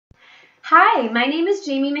Hi, my name is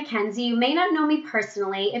Jamie MacKenzie. You may not know me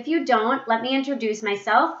personally. If you don't, let me introduce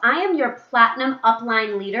myself. I am your Platinum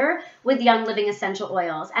Upline Leader with Young Living Essential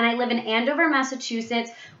Oils, and I live in Andover,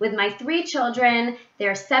 Massachusetts with my 3 children.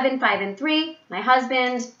 They're 7, 5, and 3, my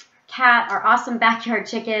husband, cat, our awesome backyard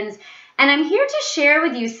chickens, and I'm here to share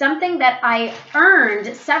with you something that I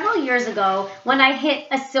earned several years ago when I hit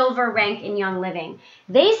a silver rank in Young Living.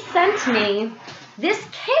 They sent me this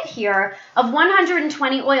kit here of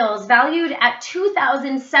 120 oils valued at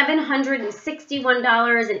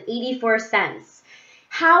 $2,761.84.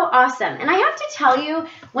 How awesome. And I have to tell you,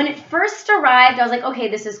 when it first arrived, I was like, okay,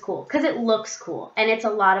 this is cool because it looks cool and it's a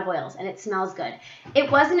lot of oils and it smells good.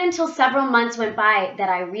 It wasn't until several months went by that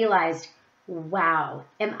I realized, wow,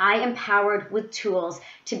 am I empowered with tools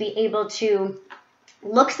to be able to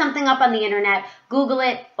look something up on the internet, Google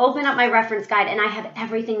it, open up my reference guide, and I have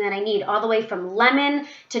everything that I need, all the way from lemon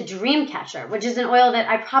to Dreamcatcher, which is an oil that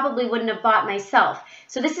I probably wouldn't have bought myself.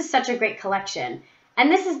 So this is such a great collection.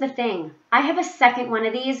 And this is the thing. I have a second one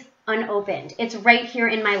of these unopened. It's right here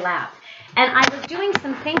in my lap. And I was doing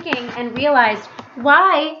some thinking and realized,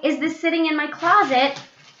 why is this sitting in my closet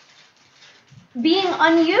being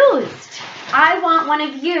unused? I want one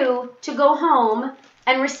of you to go home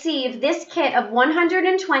and receive this kit of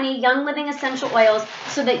 120 Young Living Essential Oils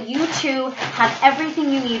so that you too have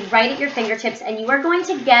everything you need right at your fingertips, and you are going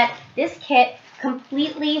to get this kit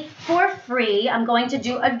completely for free. I'm going to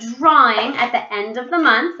do a drawing at the end of the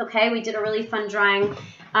month, okay? We did a really fun drawing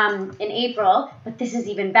in April, but this is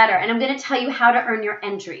even better, and I'm going to tell you how to earn your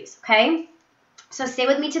entries, okay? So stay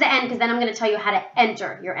with me to the end because then I'm going to tell you how to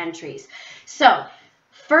enter your entries. So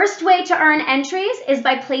first way to earn entries is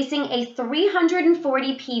by placing a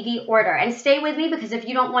 340 PV order. And stay with me because if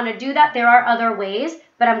you don't want to do that, there are other ways.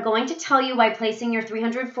 But I'm going to tell you why placing your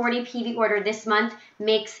 340 PV order this month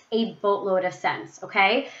makes a boatload of sense,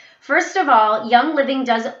 okay? First of all, Young Living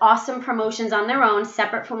does awesome promotions on their own,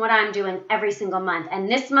 separate from what I'm doing every single month. And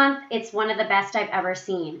this month, it's one of the best I've ever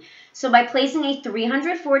seen. So by placing a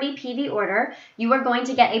 340 PV order, you are going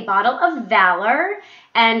to get a bottle of Valor.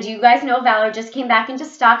 And you guys know Valor just came back into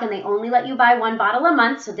stock and they only let you buy 1 bottle a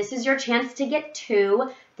month. So this is your chance to get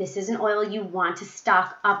 2. This is an oil you want to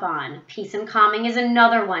stock up on. Peace and Calming is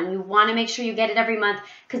another one. You want to make sure you get it every month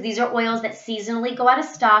because these are oils that seasonally go out of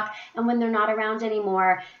stock. And when they're not around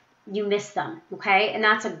anymore, you miss them, okay? And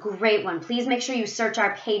that's a great one. Please make sure you search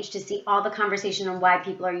our page to see all the conversation on why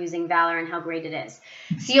people are using Valor and how great it is.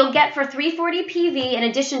 So you'll get for 340 PV, in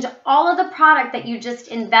addition to all of the product that you just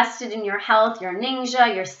invested in your health, your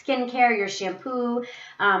Ninja, your skincare, your shampoo,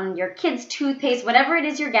 your kids' toothpaste, whatever it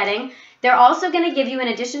is you're getting, they're also going to give you, in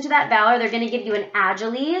addition to that Valor, they're going to give you an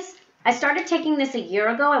Agiles. I started taking this a year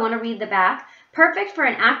ago. I want to read the back. Perfect for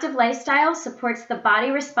an active lifestyle, supports the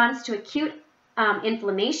body response to acute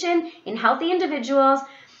inflammation in healthy individuals,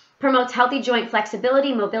 promotes healthy joint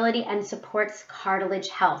flexibility, mobility, and supports cartilage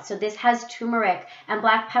health. So this has turmeric and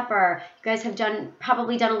black pepper. You guys have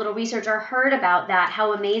probably done a little research or heard about that,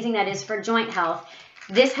 how amazing that is for joint health.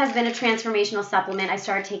 This has been a transformational supplement. I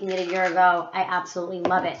started taking it a year ago. I absolutely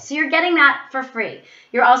love it. So you're getting that for free.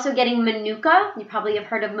 You're also getting Manuka. You probably have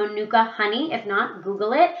heard of Manuka honey. If not,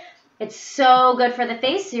 Google it. It's so good for the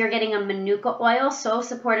face, so you're getting a Manuka oil, so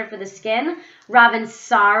supportive for the skin.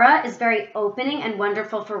 Ravinsara is very opening and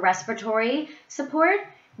wonderful for respiratory support.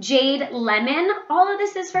 Jade Lemon, all of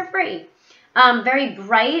this is for free. Very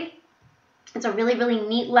bright. It's a really, really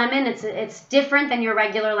neat lemon. It's different than your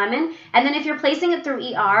regular lemon. And then if you're placing it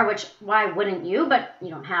through ER, which why wouldn't you, but you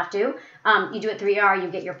don't have to. You do it through ER, you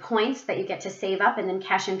get your points that you get to save up and then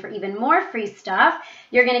cash in for even more free stuff.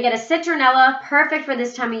 You're going to get a citronella, perfect for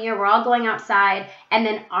this time of year. We're all going outside. And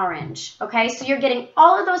then orange, okay? So you're getting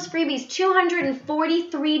all of those freebies,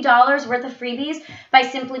 $243 worth of freebies by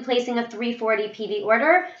simply placing a 340 PV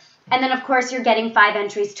order. And then, of course, you're getting 5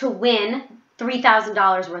 entries to win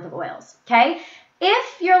 $3,000 worth of oils, okay?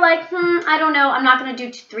 If you're like, I don't know, I'm not going to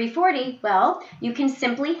do 340, well, you can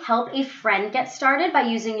simply help a friend get started by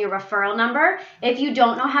using your referral number. If you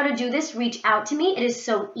don't know how to do this, reach out to me. It is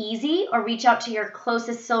so easy, or reach out to your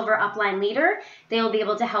closest silver upline leader. They will be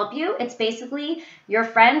able to help you. It's basically your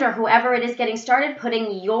friend or whoever it is getting started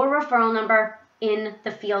putting your referral number in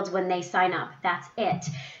the fields when they sign up. That's it.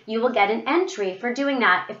 You will get an entry for doing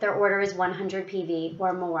that if their order is 100 PV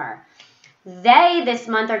or more. They, this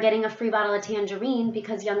month, are getting a free bottle of tangerine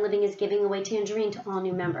because Young Living is giving away tangerine to all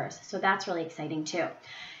new members. So that's really exciting too.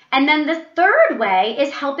 And then the third way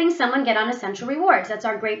is helping someone get on Essential Rewards. That's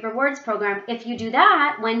our Great Rewards program. If you do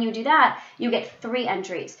that, when you do that, you get 3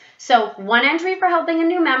 entries. So 1 entry for helping a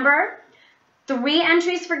new member, 3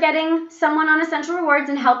 entries for getting someone on Essential Rewards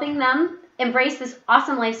and helping them embrace this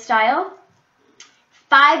awesome lifestyle,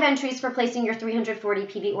 5 entries for placing your 340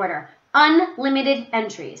 PV order. Unlimited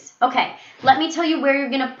entries. Okay, let me tell you where you're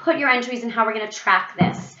going to put your entries and how we're going to track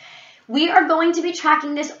this. We are going to be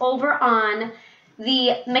tracking this over on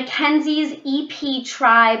the MacKenzies EP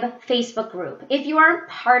Tribe Facebook group. If you aren't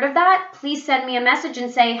part of that, please send me a message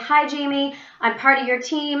and say, hi, Jamie, I'm part of your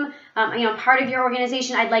team, part of your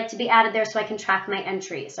organization. I'd like to be added there so I can track my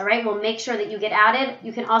entries. All right, we'll make sure that you get added.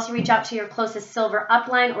 You can also reach out to your closest silver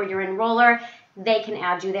upline or your enroller. They can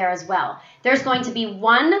add you there as well. There's going to be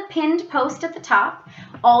one pinned post at the top.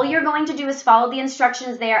 All you're going to do is follow the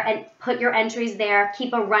instructions there and put your entries there.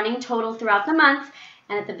 Keep a running total throughout the month.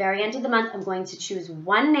 And at the very end of the month, I'm going to choose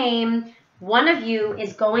one name. One of you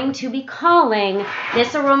is going to be calling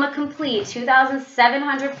this Aroma Complete,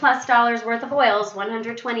 $2,700+ worth of oils,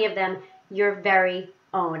 120 of them, your very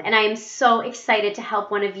own. And I am so excited to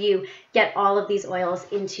help one of you get all of these oils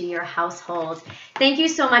into your household. Thank you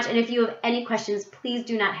so much. And if you have any questions, please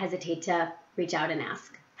do not hesitate to reach out and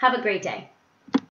ask. Have a great day.